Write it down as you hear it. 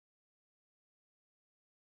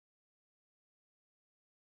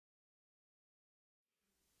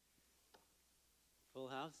full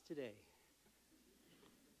house today.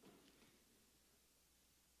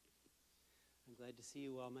 I'm glad to see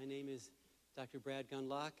you all. My name is Dr. Brad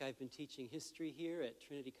Gundlauch. I've been teaching history here at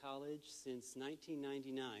Trinity College since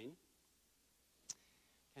 1999.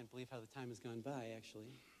 Can't believe how the time has gone by,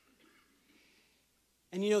 actually.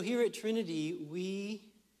 And you know, here at Trinity, we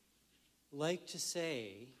like to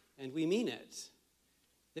say, and we mean it,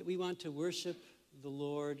 that we want to worship the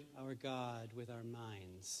Lord our God with our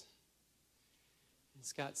minds. And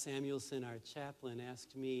Scott Samuelson, our chaplain,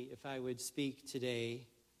 asked me if I would speak today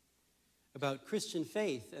about Christian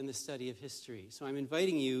faith and the study of history. So I'm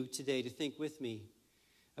inviting you today to think with me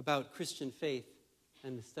about Christian faith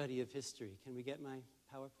and the study of history. Can we get my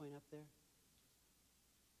PowerPoint up there?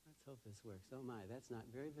 Let's hope this works. Oh my, that's not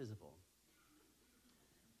very visible.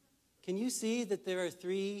 Can you see that there are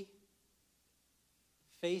three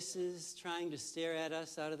faces trying to stare at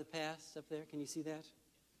us out of the past up there? Can you see that?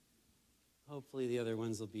 Hopefully the other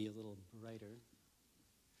ones will be a little brighter.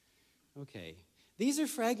 Okay. These are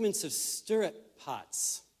fragments of stirrup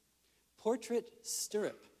pots, portrait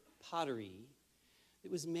stirrup pottery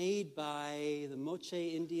that was made by the Moche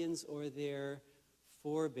Indians or their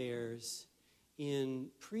forebears in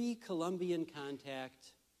pre-Columbian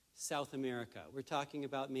contact South America. We're talking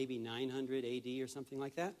about maybe 900 AD or something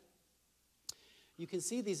like that. You can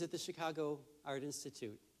see these at the Chicago Art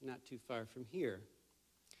Institute, not too far from here.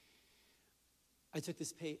 I took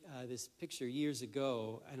this picture years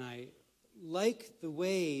ago, and I like the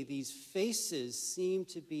way these faces seem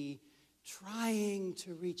to be trying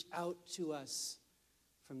to reach out to us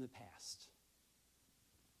from the past,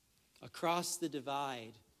 across the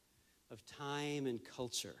divide of time and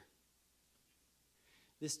culture.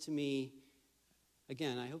 This, to me,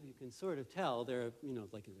 again, I hope you can sort of tell, there are,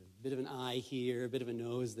 like a bit of an eye here, a bit of a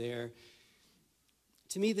nose there.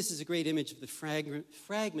 To me, this is a great image of the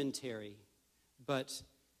fragmentary but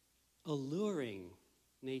alluring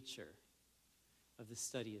nature of the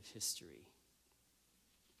study of history.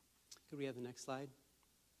 Could we have the next slide?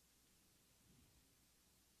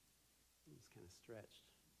 It's kind of stretched.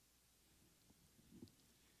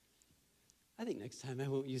 I think next time I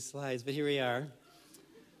won't use slides, but here we are.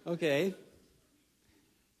 Okay.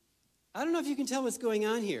 I don't know if you can tell what's going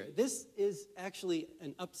on here. This is actually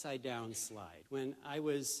an upside-down slide. When I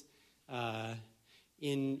was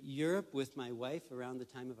in Europe with my wife around the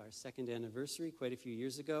time of our second anniversary, quite a few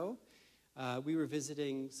years ago, we were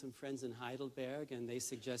visiting some friends in Heidelberg, and they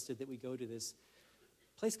suggested that we go to this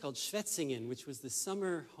place called Schwetzingen, which was the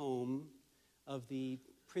summer home of the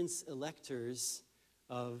prince-electors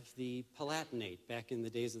of the Palatinate back in the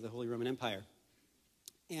days of the Holy Roman Empire.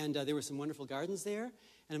 And there were some wonderful gardens there,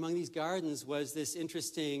 and among these gardens was this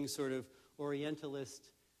interesting sort of Orientalist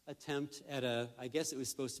attempt at I guess it was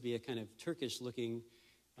supposed to be a kind of Turkish-looking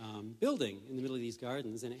building in the middle of these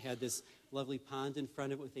gardens, and it had this lovely pond in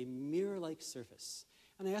front of it with a mirror-like surface.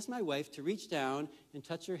 And I asked my wife to reach down and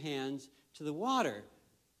touch her hand to the water.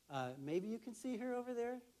 Maybe you can see her over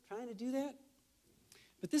there trying to do that?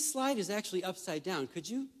 But this slide is actually upside down. Could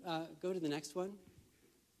you go to the next one?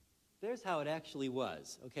 There's how it actually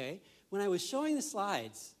was, okay? When I was showing the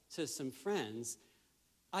slides to some friends,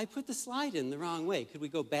 I put the slide in the wrong way. Could we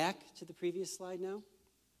go back to the previous slide now?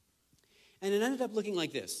 And it ended up looking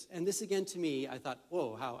like this. And this, again, to me, I thought,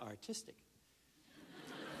 whoa, how artistic.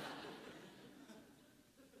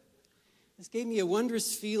 This gave me a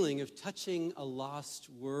wondrous feeling of touching a lost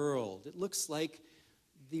world. It looks like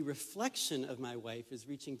the reflection of my wife is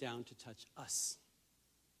reaching down to touch us.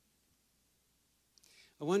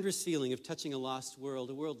 A wondrous feeling of touching a lost world,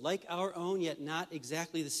 a world like our own, yet not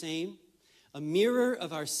exactly the same. A mirror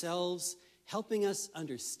of ourselves, helping us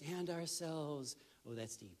understand ourselves. Oh,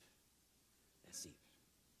 that's deep. That's deep.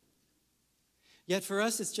 Yet for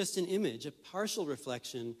us, it's just an image, a partial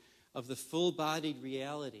reflection of the full-bodied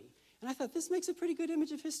reality. And I thought, this makes a pretty good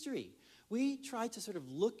image of history. We try to sort of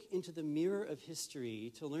look into the mirror of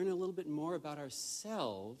history to learn a little bit more about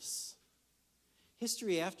ourselves.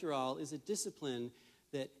 History, after all, is a discipline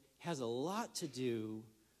that has a lot to do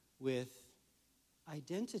with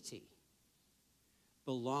identity.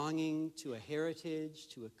 Belonging to a heritage,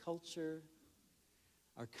 to a culture,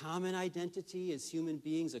 our common identity as human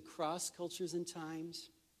beings across cultures and times.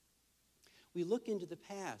 We look into the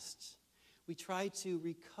past. We try to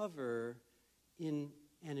recover in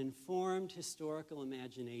an informed historical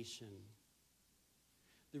imagination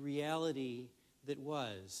the reality that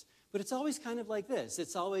was. But it's always kind of like this.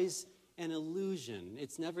 It's always an illusion.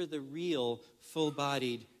 It's never the real,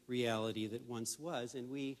 full-bodied reality that once was, and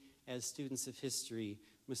we, as students of history,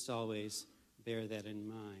 must always bear that in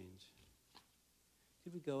mind.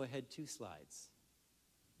 Could we go ahead 2 slides?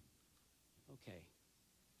 Okay.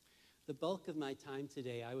 the bulk of my time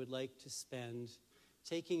today I would like to spend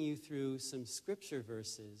taking you through some scripture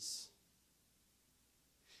verses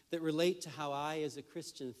that relate to how I, as a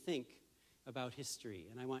Christian, think about history.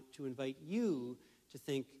 And I want to invite you to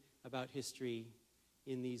think about history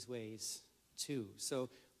in these ways, too. So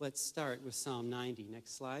let's start with Psalm 90.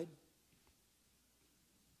 Next slide.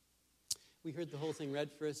 We heard the whole thing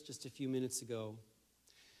read for us just a few minutes ago.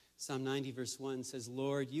 Psalm 90, verse 1 says,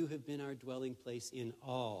 Lord, you have been our dwelling place in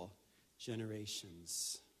all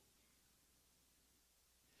generations.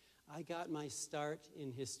 I got my start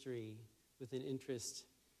in history with an interest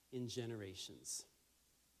in generations.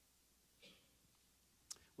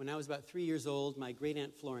 When I was about 3 years old, my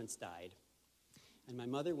great-aunt Florence died, and my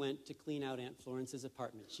mother went to clean out Aunt Florence's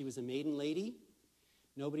apartment. She was a maiden lady.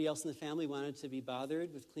 Nobody else in the family wanted to be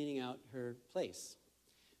bothered with cleaning out her place.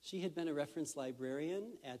 She had been a reference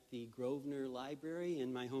librarian at the Grosvenor Library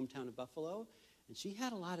in my hometown of Buffalo, and she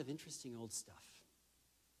had a lot of interesting old stuff.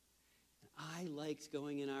 And I liked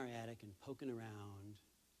going in our attic and poking around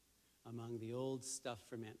among the old stuff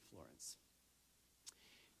from Aunt Florence.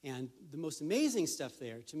 And the most amazing stuff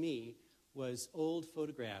there, to me, was old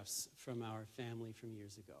photographs from our family from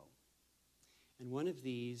years ago. And one of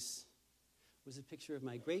these was a picture of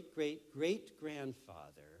my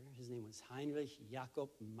great-great-great-grandfather. His name was Heinrich Jakob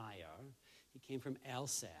Meyer. He came from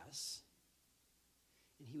Alsace,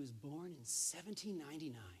 and he was born in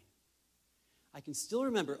 1799. I can still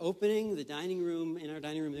remember opening the dining room. In our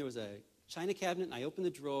dining room, there was a china cabinet, and I opened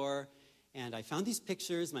the drawer, and I found these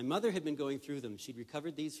pictures. My mother had been going through them. She'd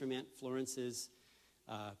recovered these from Aunt Florence's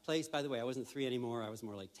place. By the way, I wasn't 3 anymore. I was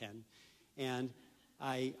more like 10. And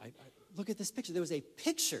I look at this picture. There was a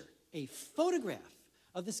picture, a photograph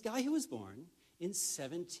of this guy who was born in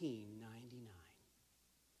 1799.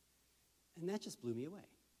 And that just blew me away.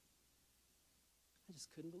 I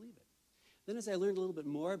just couldn't believe it. Then as I learned a little bit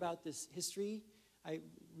more about this history, I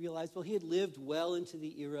realized, well, he had lived well into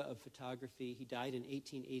the era of photography. He died in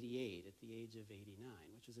 1888 at the age of 89,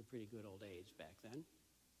 which was a pretty good old age back then.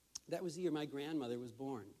 That was the year my grandmother was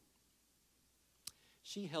born.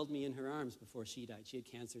 She held me in her arms before she died. She had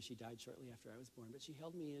cancer. She died shortly after I was born, but she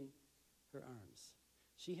held me in her arms.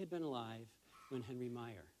 She had been alive when Henry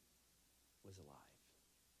Meyer was alive.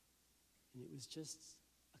 And it was just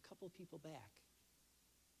a couple people back.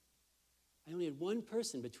 I only had one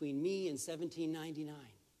person between me and 1799.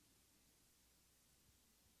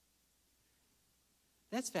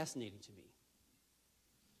 That's fascinating to me.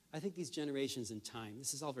 I think these generations in time,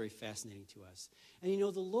 this is all very fascinating to us. And you know,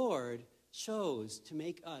 the Lord chose to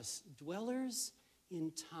make us dwellers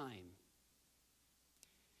in time.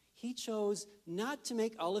 He chose not to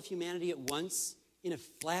make all of humanity at once in a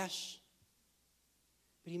flash,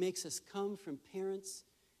 but he makes us come from parents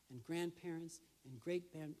and grandparents and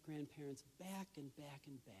great-grandparents back and back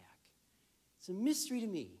and back. It's a mystery to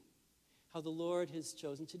me how the Lord has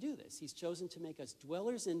chosen to do this. He's chosen to make us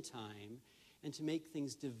dwellers in time and to make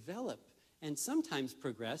things develop and sometimes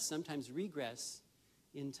progress, sometimes regress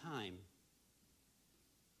in time.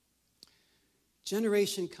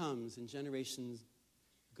 Generation comes and generations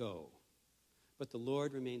go, but the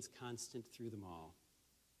Lord remains constant through them all.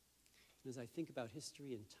 And as I think about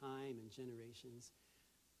history and time and generations,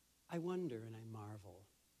 I wonder and I marvel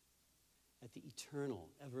at the eternal,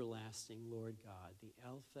 everlasting Lord God, the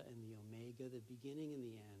Alpha and the Omega, the beginning and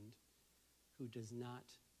the end, who does not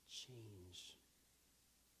change.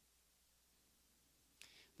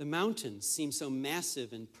 The mountains seem so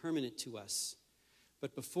massive and permanent to us,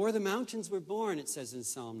 but before the mountains were born, it says in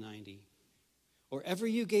Psalm 90, or ever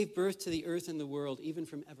you gave birth to the earth and the world, even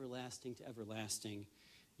from everlasting to everlasting,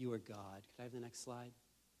 you are God. Could I have the next slide?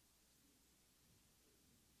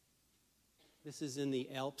 This is in the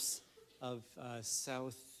Alps of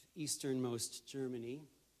southeasternmost Germany,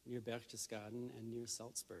 near Berchtesgaden and near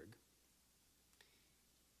Salzburg.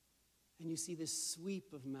 And you see this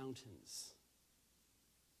sweep of mountains.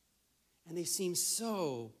 And they seem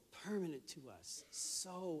so permanent to us,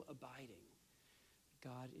 so abiding.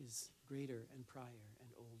 God is greater and prior and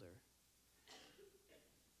older.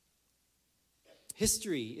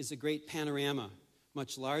 History is a great panorama,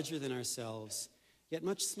 much larger than ourselves, yet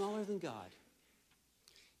much smaller than God.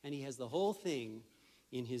 And he has the whole thing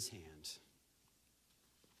in his hand.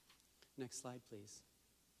 Next slide, please.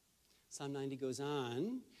 Psalm 90 goes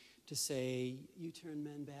on to say, you turn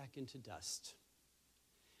men back into dust.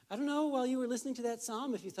 I don't know, while you were listening to that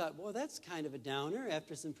psalm, if you thought, well, that's kind of a downer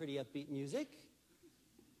after some pretty upbeat music.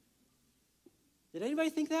 Did anybody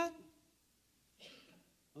think that?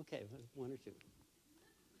 Okay, one or two.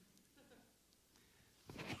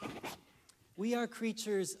 We are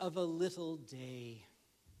creatures of a little day.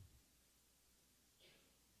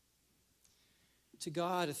 To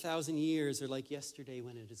God, 1,000 years are like yesterday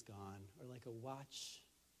when it is gone, or like a watch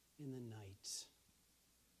in the night.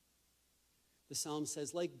 The psalm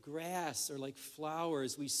says, like grass or like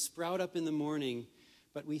flowers, we sprout up in the morning,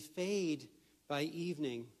 but we fade by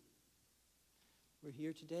evening. We're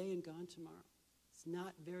here today and gone tomorrow. It's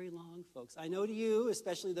not very long, folks. I know to you,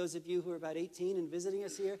 especially those of you who are about 18 and visiting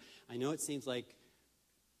us here, I know it seems like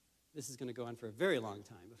this is going to go on for a very long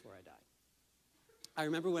time before I die. I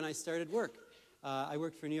remember when I started work. I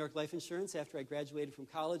worked for New York Life Insurance after I graduated from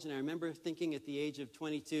college, and I remember thinking at the age of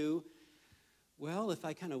 22, well, if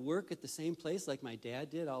I kind of work at the same place like my dad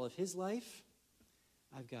did all of his life,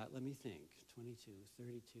 I've got, let me think, 22,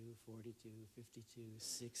 32, 42, 52,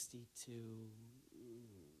 62,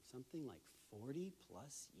 something like 40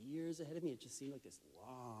 plus years ahead of me. It just seemed like this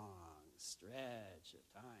long stretch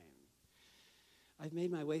of time. I've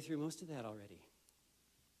made my way through most of that already.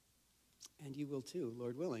 And you will too,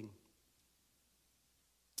 Lord willing.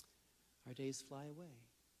 Our days fly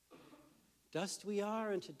away. Dust we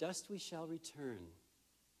are, and to dust we shall return.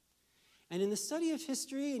 And in the study of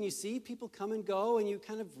history, and you see people come and go, and you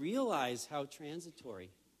kind of realize how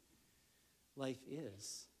transitory life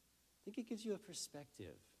is. I think it gives you a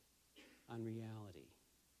perspective on reality.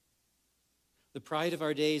 The pride of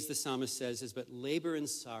our days, the psalmist says, is but labor and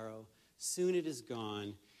sorrow. Soon it is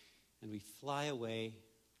gone, and we fly away.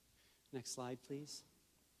 Next slide, please.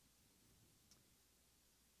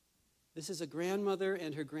 This is a grandmother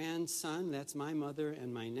and her grandson. That's my mother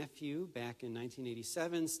and my nephew back in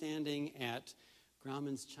 1987, standing at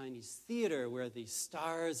Grauman's Chinese Theater, where the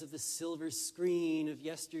stars of the silver screen of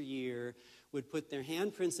yesteryear would put their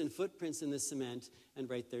handprints and footprints in the cement and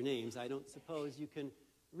write their names. I don't suppose you can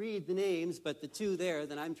read the names, but the two there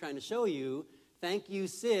that I'm trying to show you, thank you,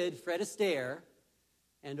 Sid, Fred Astaire,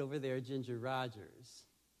 and over there, Ginger Rogers.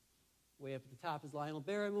 Way up at the top is Lionel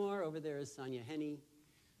Barrymore. Over there is Sonia Henney.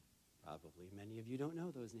 Probably many of you don't know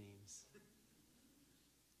those names.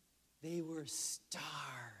 They were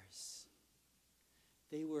stars.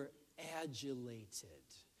 They were adulated.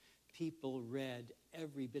 People read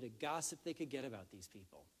every bit of gossip they could get about these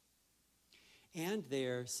people. And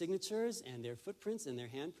their signatures and their footprints and their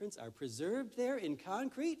handprints are preserved there in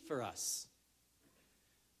concrete for us.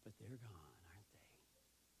 But they're gone, aren't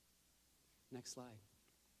they? Next slide.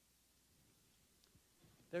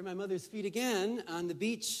 There are my mother's feet again on the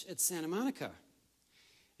beach at Santa Monica.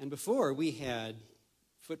 And before, we had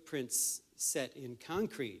footprints set in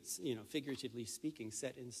concrete, figuratively speaking,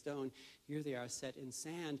 set in stone. Here they are set in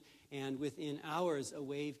sand. And within hours, a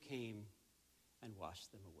wave came and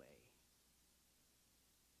washed them away.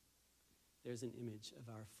 There's an image of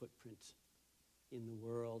our footprint in the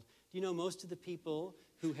world. Do you know most of the people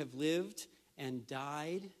who have lived and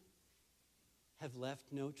died have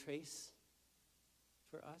left no trace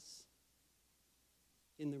for us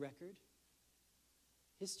in the record?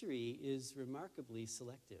 History is remarkably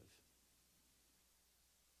selective.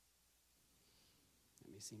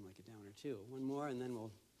 That may seem like a downer too. One more and then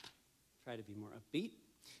we'll try to be more upbeat.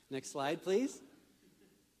 Next slide, please.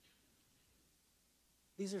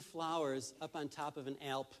 These are flowers up on top of an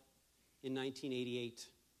Alp in 1988.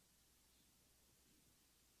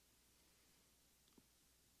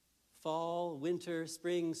 Fall, winter,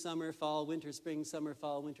 spring, summer, fall, winter, spring, summer,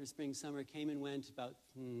 fall, winter, spring, summer came and went about,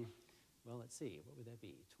 let's see, what would that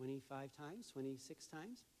be? 25 times, 26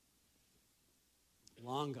 times?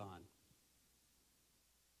 Long gone.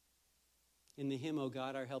 In the hymn, O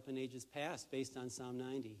God, Our Help in Ages Past, based on Psalm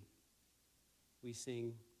 90, we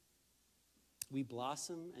sing, we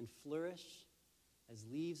blossom and flourish as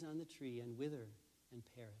leaves on the tree and wither and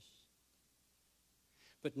perish.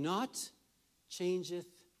 But naught changeth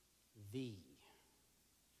thee.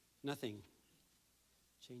 Nothing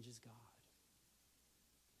changes God.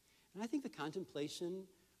 And I think the contemplation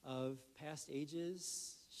of past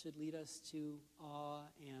ages should lead us to awe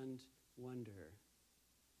and wonder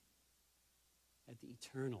at the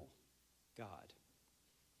eternal God.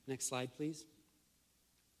 Next slide, please.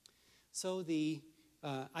 So the,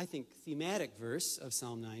 I think, thematic verse of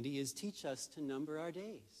Psalm 90 is, teach us to number our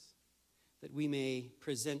days, that we may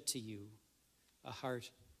present to you a heart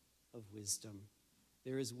of wisdom.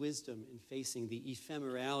 There is wisdom in facing the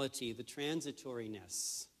ephemerality, the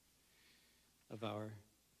transitoriness of our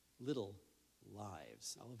little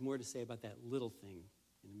lives. I'll have more to say about that little thing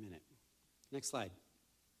in a minute. Next slide.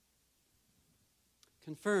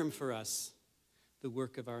 Confirm for us the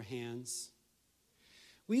work of our hands.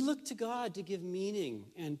 We look to God to give meaning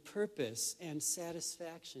and purpose and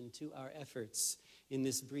satisfaction to our efforts in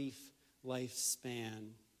this brief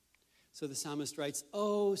lifespan. So the psalmist writes,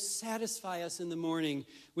 "Oh, satisfy us in the morning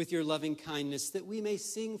with your loving kindness, that we may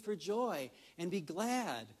sing for joy and be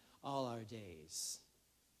glad all our days."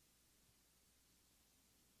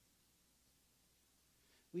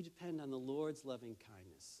 We depend on the Lord's loving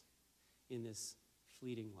kindness in this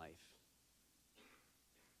fleeting life.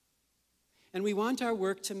 And we want our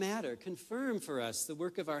work to matter, confirm for us the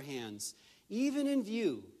work of our hands, even in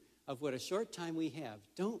view of what a short time we have.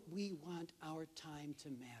 Don't we want our time to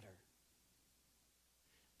matter?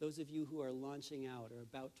 Those of you who are launching out or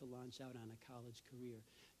about to launch out on a college career,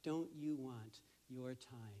 don't you want your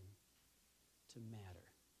time to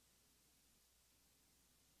matter?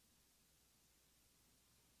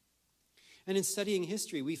 And in studying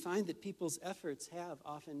history, we find that people's efforts have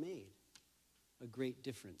often made a great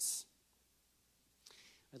difference.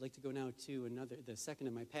 I'd like to go now to the second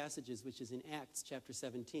of my passages, which is in Acts chapter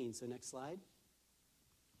 17. So next slide.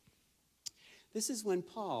 This is when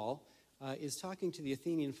Paul is talking to the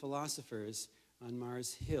Athenian philosophers on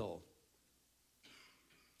Mars Hill.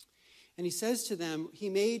 And he says to them, he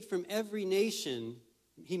made from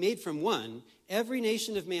one, every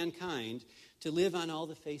nation of mankind to live on all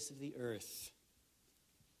the face of the earth.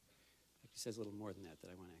 He says a little more than that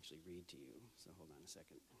I want to actually read to you. So hold on a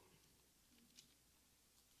second.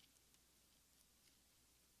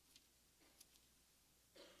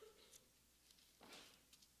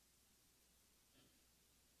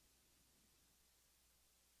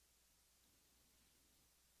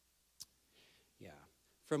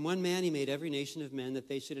 From one man he made every nation of men that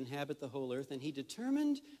they should inhabit the whole earth, and he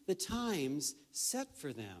determined the times set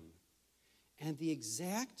for them and the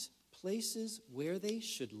exact places where they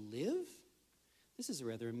should live. This is a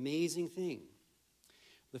rather amazing thing.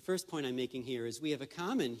 The first point I'm making here is we have a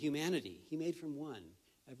common humanity. He made from one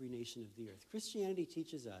every nation of the earth. Christianity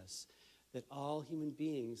teaches us that all human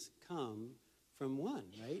beings come from one,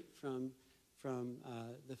 right? From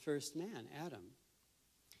the first man, Adam.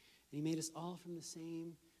 And he made us all from the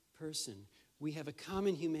same person. We have a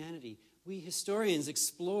common humanity. We historians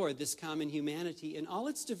explored this common humanity in all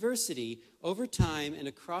its diversity over time and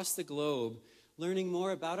across the globe, learning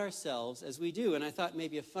more about ourselves as we do. And I thought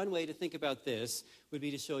maybe a fun way to think about this would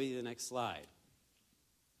be to show you the next slide.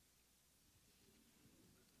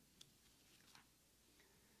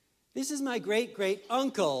 This is my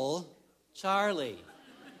great-great-uncle, Charlie.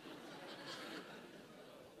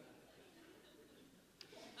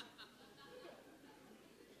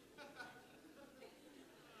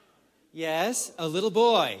 Yes, a little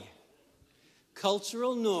boy.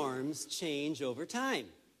 Cultural norms change over time.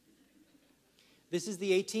 This is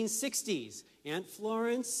the 1860s. Aunt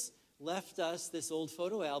Florence left us this old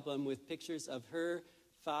photo album with pictures of her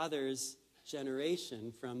father's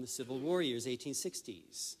generation from the Civil War years,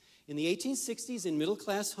 1860s. In the 1860s, in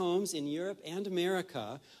middle-class homes in Europe and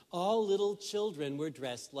America, all little children were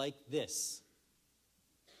dressed like this.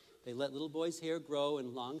 They let little boys' hair grow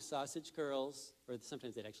in long sausage curls, or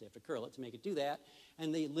sometimes they'd actually have to curl it to make it do that,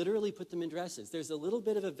 and they literally put them in dresses. There's a little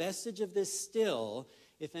bit of a vestige of this still.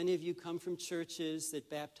 If any of you come from churches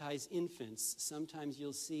that baptize infants, sometimes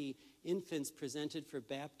you'll see infants presented for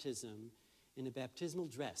baptism in a baptismal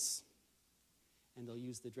dress. And they'll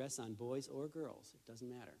use the dress on boys or girls. It doesn't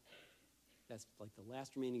matter. That's like the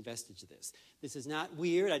last remaining vestige of this. This is not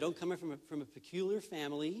weird. I don't come from a peculiar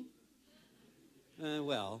family.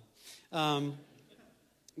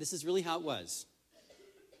 This is really how it was.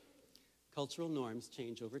 Cultural norms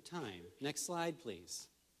change over time. Next slide, please.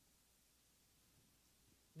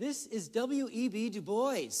 This is W.E.B. Du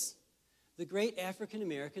Bois, the great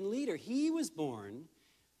African-American leader. He was born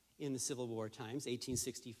in the Civil War times,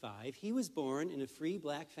 1865. He was born in a free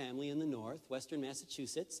black family in the North, Western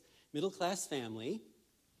Massachusetts, middle-class family.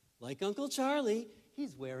 Like Uncle Charlie,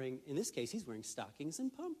 in this case, he's wearing stockings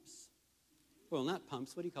and pumps. Well, not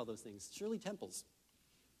pumps. What do you call those things? Shirley Temples.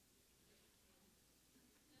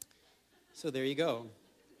 So there you go.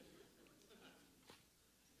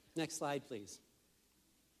 Next slide, please.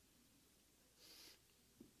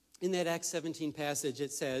 In that Acts 17 passage,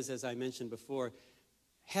 it says, as I mentioned before,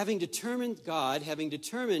 having determined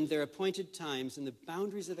their appointed times and the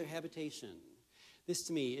boundaries of their habitation. This,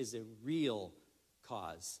 to me, is a real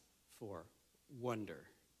cause for wonder.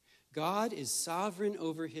 God is sovereign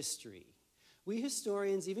over history. We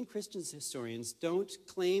historians, even Christian historians, don't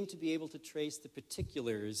claim to be able to trace the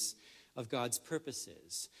particulars of God's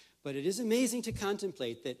purposes. But it is amazing to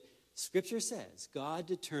contemplate that Scripture says God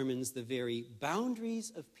determines the very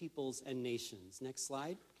boundaries of peoples and nations. Next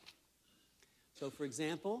slide. So, for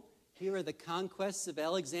example, here are the conquests of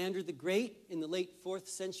Alexander the Great in the late 4th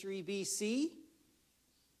century BC.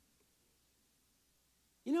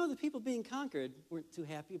 You know, the people being conquered weren't too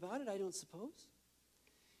happy about it, I don't suppose.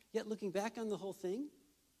 Yet looking back on the whole thing,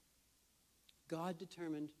 God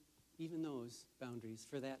determined even those boundaries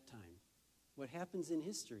for that time. What happens in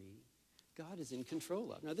history, God is in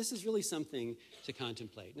control of. Now, this is really something to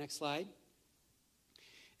contemplate. Next slide.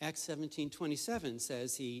 Acts 17:27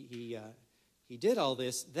 says he did all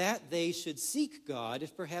this that they should seek God,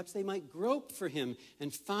 if perhaps they might grope for him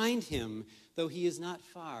and find him, though he is not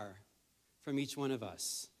far from each one of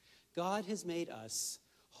us. God has made us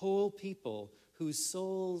whole people whose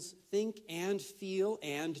souls think and feel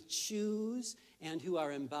and choose and who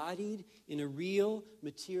are embodied in a real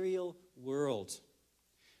material world.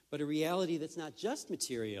 But a reality that's not just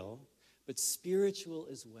material, but spiritual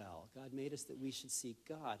as well. God made us that we should seek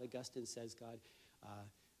God. Augustine says God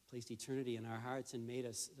placed eternity in our hearts and made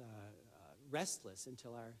us restless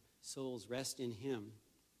until our souls rest in him.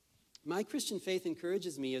 My Christian faith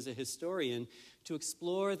encourages me as a historian to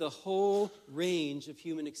explore the whole range of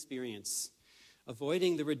human experience,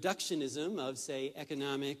 avoiding the reductionism of, say,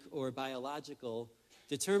 economic or biological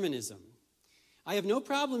determinism. I have no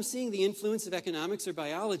problem seeing the influence of economics or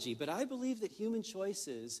biology, but I believe that human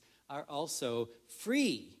choices are also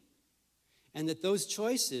free, and that those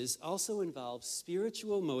choices also involve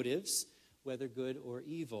spiritual motives, whether good or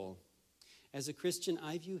evil. As a Christian,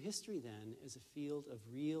 I view history then as a field of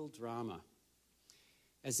real drama.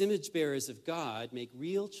 As image bearers of God, make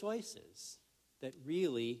real choices that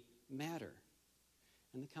really matter,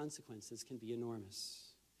 and the consequences can be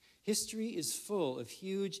enormous. History is full of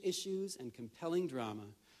huge issues and compelling drama,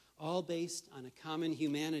 all based on a common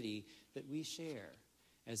humanity that we share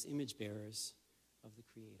as image bearers of the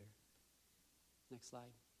Creator. Next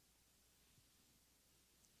slide.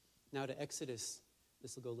 Now to Exodus.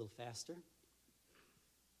 This will go a little faster.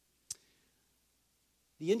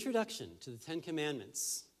 The introduction to the Ten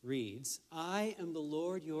Commandments reads, I am the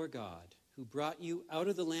Lord your God, who brought you out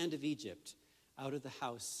of the land of Egypt, out of the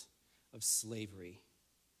house of slavery.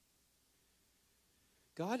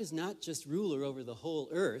 God is not just ruler over the whole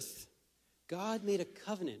earth. God made a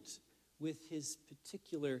covenant with his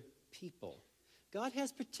particular people. God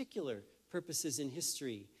has particular purposes in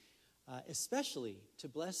history, especially to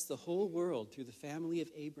bless the whole world through the family of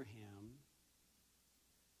Abraham,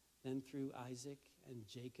 then through Isaac and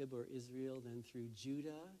Jacob or Israel, then through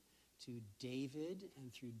Judah to David,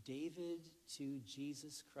 and through David to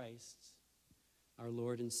Jesus Christ, our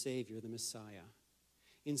Lord and Savior, the Messiah.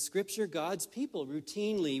 In Scripture, God's people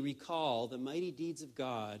routinely recall the mighty deeds of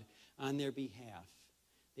God on their behalf.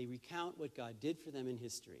 They recount what God did for them in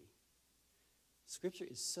history. Scripture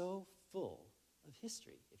is so full of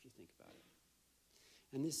history, if you think about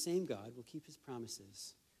it. And this same God will keep his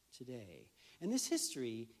promises today. And this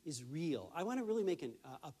history is real. I want to really make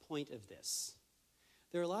a point of this.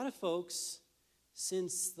 There are a lot of folks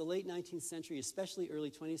since the late 19th century, especially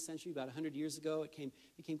early 20th century, about 100 years ago, it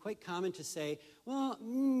became quite common to say, well,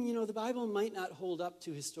 the Bible might not hold up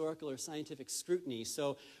to historical or scientific scrutiny.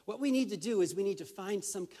 So what we need to do is we need to find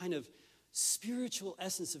some kind of spiritual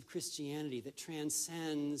essence of Christianity that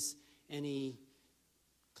transcends any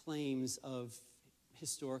claims of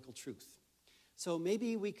historical truth. So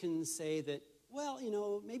maybe we can say that,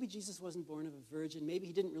 well, maybe Jesus wasn't born of a virgin. Maybe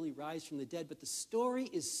he didn't really rise from the dead. But the story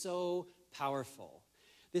is so powerful.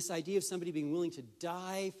 This idea of somebody being willing to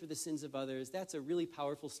die for the sins of others, that's a really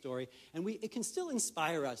powerful story. And it can still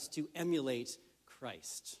inspire us to emulate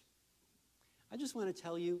Christ. I just want to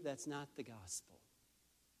tell you that's not the gospel.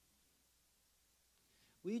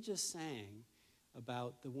 We just sang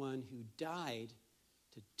about the one who died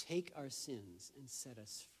to take our sins and set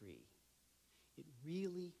us free. It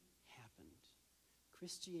really happened.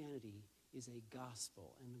 Christianity is a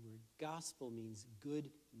gospel, and the word gospel means good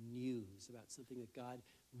news about something that God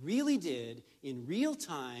really did in real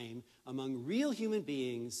time among real human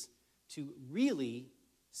beings to really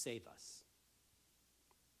save us.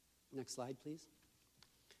 Next slide, please.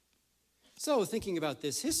 So thinking about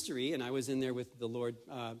this history, and I was in there with the Lord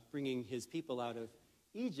bringing his people out of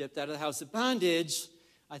Egypt, out of the house of bondage,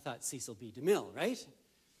 I thought Cecil B. DeMille, right?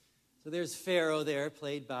 So there's Pharaoh there,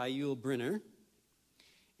 played by Yul Brynner.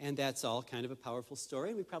 And that's all kind of a powerful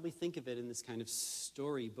story. We probably think of it in this kind of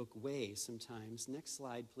storybook way sometimes. Next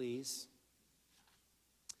slide, please.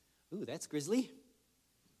 Ooh, that's grisly.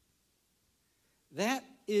 That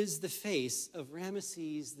is the face of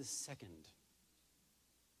Ramesses II.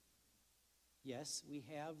 Yes, we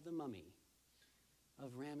have the mummy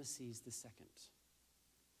of Ramesses II.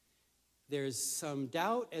 There's some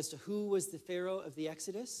doubt as to who was the Pharaoh of the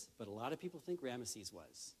Exodus, but a lot of people think Ramesses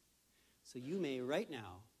was. So you may right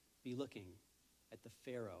now be looking at the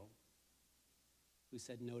Pharaoh who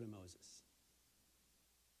said no to Moses.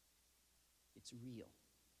 It's real.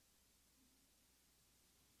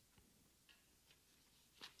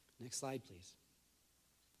 Next slide, please.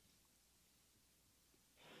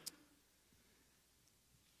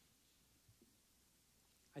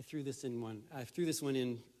 I threw this one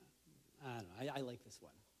in. I don't know. I like this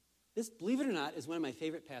one. This, believe it or not, is one of my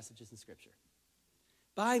favorite passages in Scripture.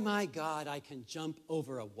 By my God, I can jump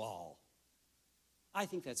over a wall. I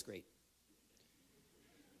think that's great.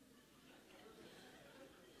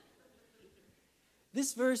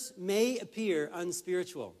 This verse may appear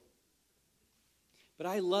unspiritual, but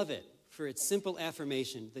I love it for its simple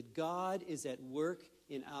affirmation that God is at work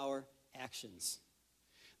in our actions.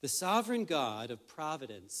 The sovereign God of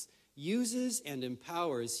providence uses and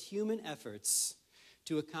empowers human efforts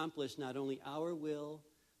to accomplish not only our will,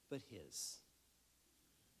 but his.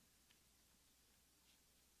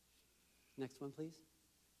 Next one, please.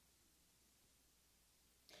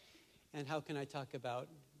 And how can I talk about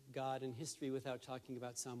God and history without talking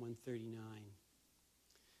about Psalm 139?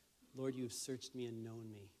 Lord, you have searched me and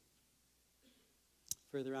known me.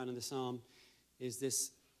 Further on in the psalm is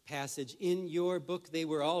this passage, in your book they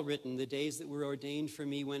were all written, the days that were ordained for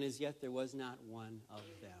me, when as yet there was not one of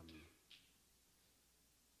them.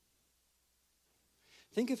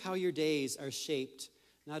 Think of how your days are shaped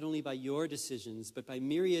not only by your decisions, but by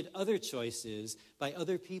myriad other choices, by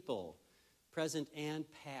other people, present and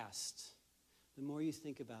past. The more you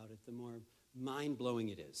think about it, the more mind-blowing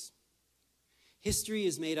it is. History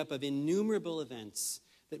is made up of innumerable events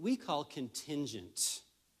that we call contingent.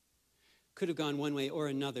 Could have gone one way or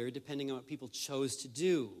another, depending on what people chose to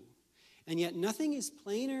do. And yet nothing is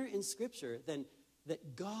plainer in Scripture than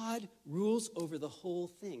that God rules over the whole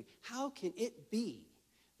thing. How can it be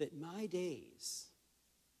that my days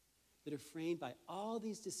that are framed by all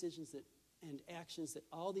these decisions and actions that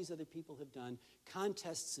all these other people have done,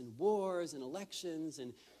 contests and wars and elections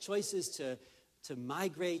and choices to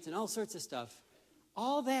migrate and all sorts of stuff,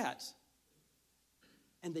 all that,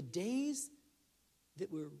 and the days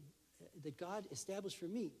that God established for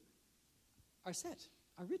me are set,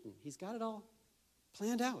 are written. He's got it all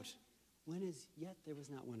planned out. When as yet there was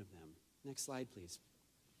not one of them. Next slide, please.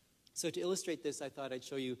 So to illustrate this, I thought I'd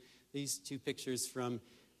show you these two pictures from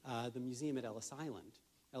the museum at Ellis Island.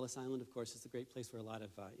 Ellis Island, of course, is the great place where a lot of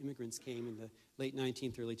immigrants came in the late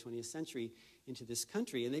 19th, early 20th century into this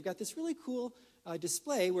country. And they've got this really cool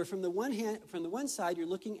display where from the one side, you're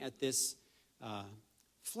looking at this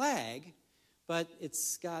flag, but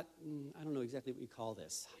it's got, I don't know exactly what you call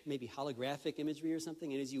this, maybe holographic imagery or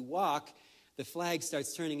something. And as you walk, the flag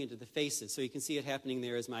starts turning into the faces. So you can see it happening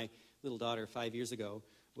there as my little daughter 5 years ago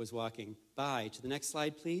was walking by. To the next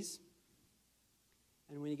slide, please.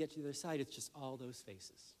 And when you get to the other side, it's just all those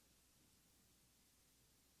faces.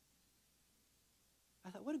 I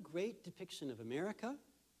thought, what a great depiction of America.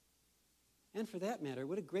 And for that matter,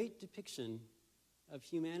 what a great depiction of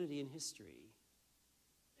humanity in history.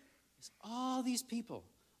 There's all these people,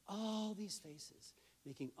 all these faces,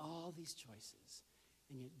 making all these choices.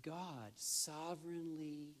 And yet God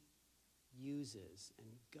sovereignly uses and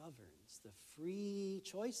governs the free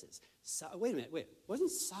choices. Wait a minute. Wasn't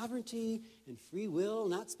sovereignty and free will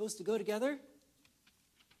not supposed to go together?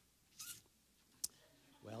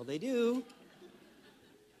 Well, they do.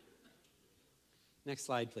 Next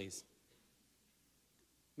slide, please.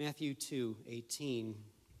 Matthew 2:18.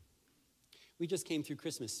 We just came through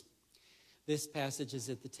Christmas. This passage is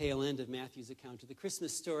at the tail end of Matthew's account of the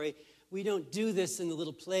Christmas story. We don't do this in the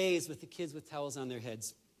little plays with the kids with towels on their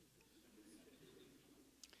heads.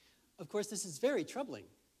 Of course, this is very troubling.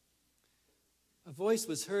 A voice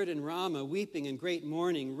was heard in Ramah, weeping in great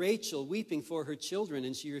mourning, Rachel weeping for her children,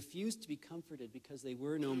 and she refused to be comforted because they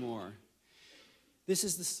were no more. This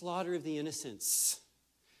is the slaughter of the innocents.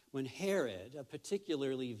 When Herod, a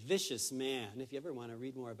particularly vicious man, if you ever want to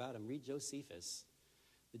read more about him, read Josephus,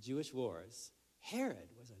 the Jewish Wars. Herod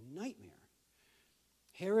was a nightmare.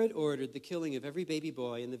 Herod ordered the killing of every baby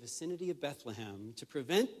boy in the vicinity of Bethlehem to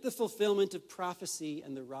prevent the fulfillment of prophecy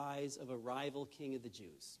and the rise of a rival king of the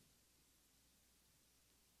Jews.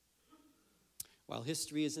 While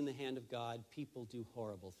history is in the hand of God, people do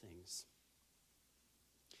horrible things.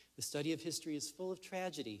 The study of history is full of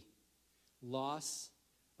tragedy, loss,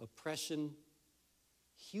 oppression,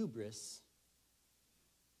 hubris,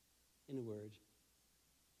 in a word,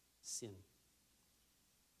 sin.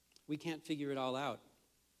 We can't figure it all out.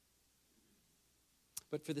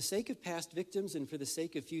 But for the sake of past victims and for the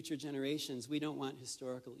sake of future generations, we don't want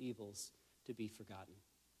historical evils to be forgotten.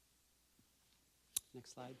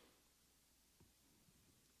 Next slide.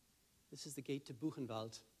 This is the gate to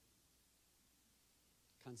Buchenwald,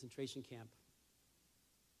 concentration camp.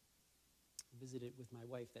 visited with my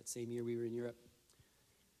wife that same year we were in Europe.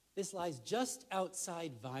 This lies just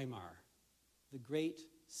outside Weimar, the great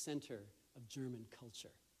center of German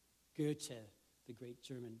culture. Goethe, the great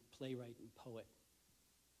German playwright and poet,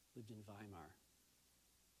 lived in Weimar.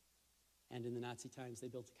 And in the Nazi times, they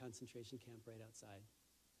built a concentration camp right outside.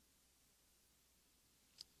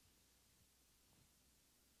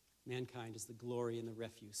 Mankind is the glory and the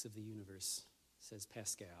refuse of the universe, says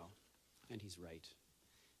Pascal, and he's right.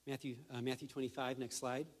 Matthew 25, next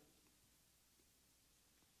slide.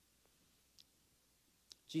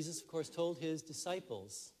 Jesus, of course, told his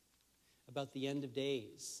disciples about the end of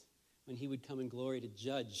days, when he would come in glory to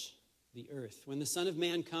judge the earth. When the Son of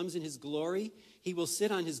Man comes in his glory, he will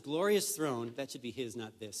sit on his glorious throne. That should be his,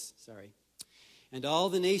 not this, sorry. And all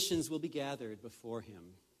the nations will be gathered before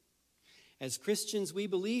him. As Christians, we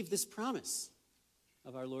believe this promise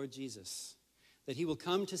of our Lord Jesus, that he will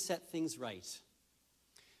come to set things right.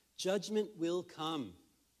 Judgment will come,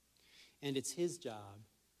 and it's his job,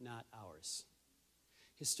 not ours.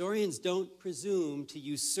 Historians don't presume to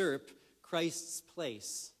usurp Christ's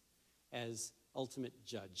place as ultimate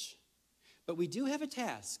judge. But we do have a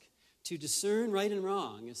task to discern right and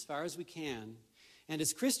wrong as far as we can. And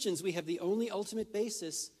as Christians, we have the only ultimate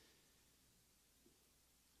basis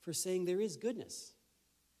for saying there is goodness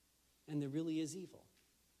and there really is evil.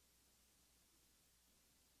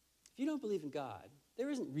 If you don't believe in God, there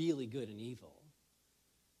isn't really good and evil.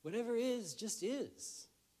 Whatever is, just is.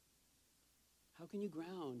 How can you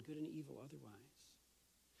ground good and evil otherwise?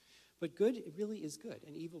 But good, it really is good,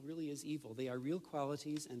 and evil really is evil. They are real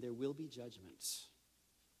qualities, and there will be judgments.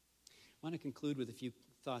 I want to conclude with a few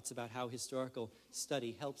thoughts about how historical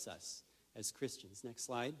study helps us as Christians. Next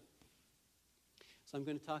slide. So I'm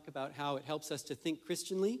going to talk about how it helps us to think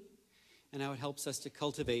Christianly and how it helps us to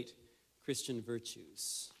cultivate Christian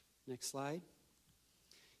virtues. Next slide.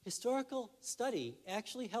 Historical study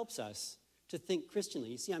actually helps us to think Christianly.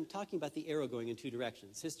 You see, I'm talking about the arrow going in two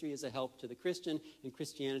directions. History is a help to the Christian, and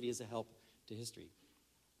Christianity is a help to history.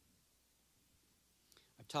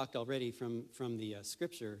 I've talked already from the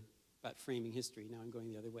scripture about framing history. Now I'm going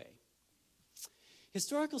the other way.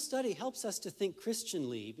 Historical study helps us to think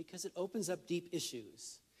Christianly because it opens up deep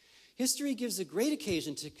issues. History gives a great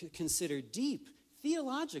occasion to consider deep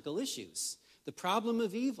theological issues. The problem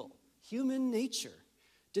of evil, human nature,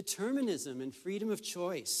 determinism and freedom of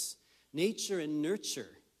choice, nature and nurture,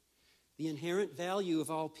 the inherent value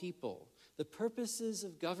of all people, the purposes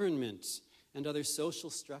of government and other social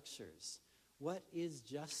structures. What is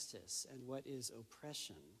justice and what is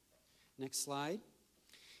oppression? Next slide.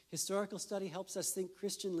 Historical study helps us think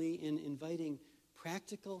Christianly in inviting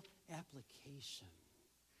practical application.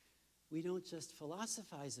 We don't just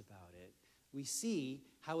philosophize about it. We see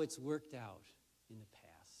how it's worked out in the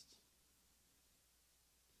past.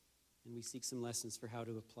 And we seek some lessons for how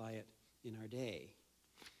to apply it in our day.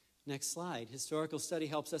 Next slide. Historical study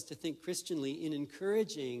helps us to think Christianly in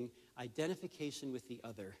encouraging identification with the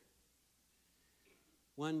other.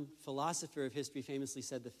 One philosopher of history famously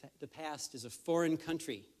said the past is a foreign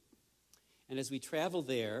country. And as we travel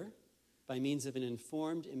there, by means of an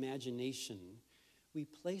informed imagination, we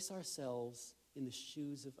place ourselves in the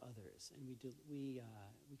shoes of others. And we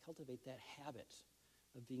cultivate that habit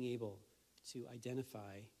of being able to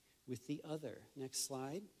identify with the other. Next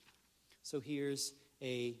slide. So here's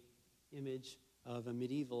an image of a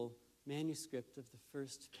medieval manuscript of the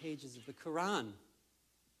first pages of the Quran.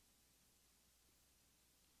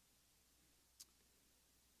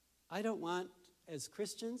 As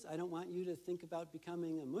Christians, I don't want you to think about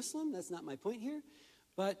becoming a Muslim. That's not my point here.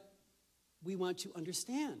 But we want to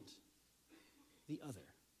understand the other.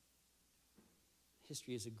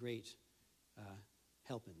 History is a great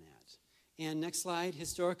help in that. And next slide,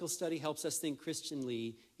 historical study helps us think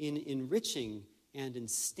Christianly in enriching and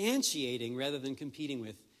instantiating rather than competing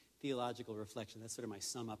with theological reflection. That's sort of my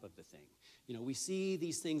sum up of the thing. You know, we see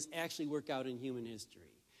these things actually work out in human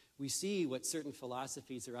history. We see what certain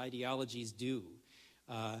philosophies or ideologies do.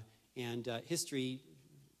 And history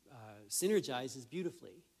synergizes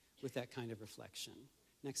beautifully with that kind of reflection.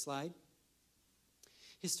 Next slide.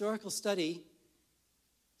 Historical study,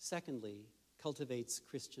 secondly, cultivates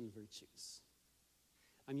Christian virtues.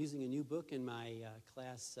 I'm using a new book in my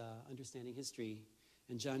class, Understanding History,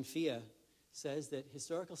 and John Fia says that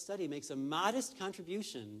historical study makes a modest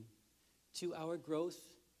contribution to our growth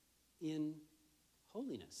in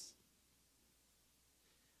holiness.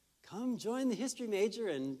 Come join the history major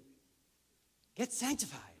and get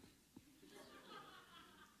sanctified.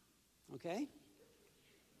 Okay?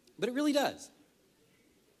 But it really does.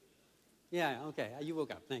 Yeah, okay, you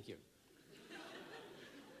woke up. Thank you.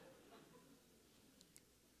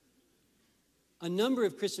 A number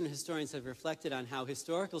of Christian historians have reflected on how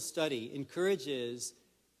historical study encourages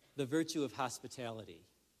the virtue of hospitality.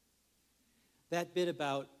 That bit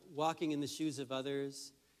about walking in the shoes of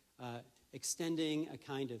others, extending a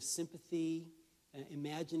kind of sympathy,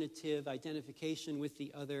 imaginative identification with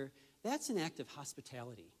the other, that's an act of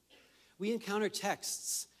hospitality. We encounter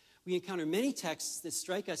many texts that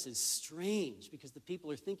strike us as strange because the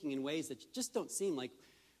people are thinking in ways that just don't seem like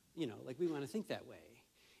we want to think that way.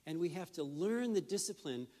 And we have to learn the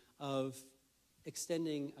discipline of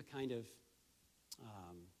extending a kind of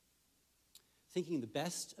thinking the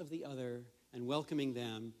best of the other and welcoming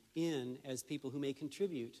them in as people who may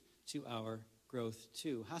contribute to our growth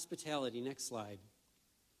too. Hospitality, next slide.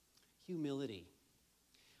 Humility.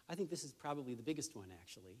 I think this is probably the biggest one,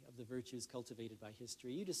 actually, of the virtues cultivated by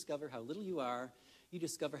history. You discover how little you are. You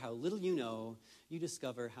discover how little you know. You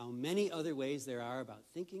discover how many other ways there are of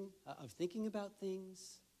thinking about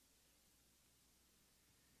things.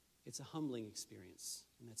 It's a humbling experience,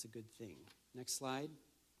 and that's a good thing. Next slide.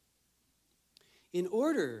 In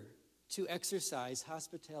order to exercise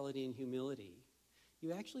hospitality and humility,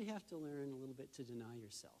 you actually have to learn a little bit to deny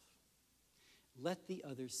yourself. Let the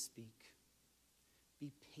others speak.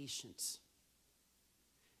 Be patient.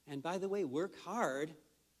 And by the way, work hard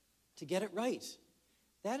to get it right.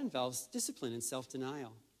 That involves discipline and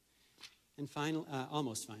self-denial. And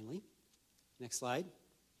almost finally, next slide.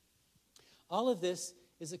 All of this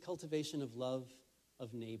is a cultivation of love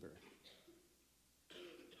of neighbor.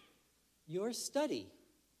 Your study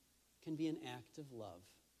can be an act of love.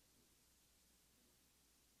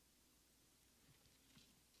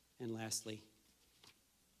 And lastly,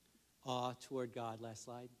 awe toward God. Last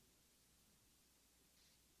slide.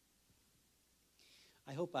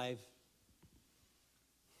 I hope I've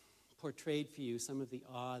portrayed for you some of the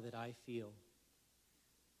awe that I feel.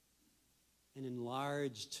 An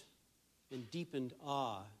enlarged and deepened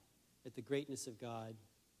awe at the greatness of God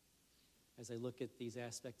as I look at these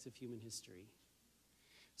aspects of human history.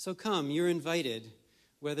 So come, you're invited,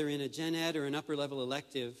 whether in a gen ed or an upper level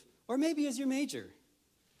elective, or maybe as your major.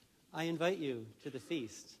 I invite you to the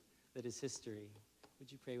feast that is history. Would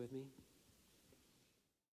you pray with me?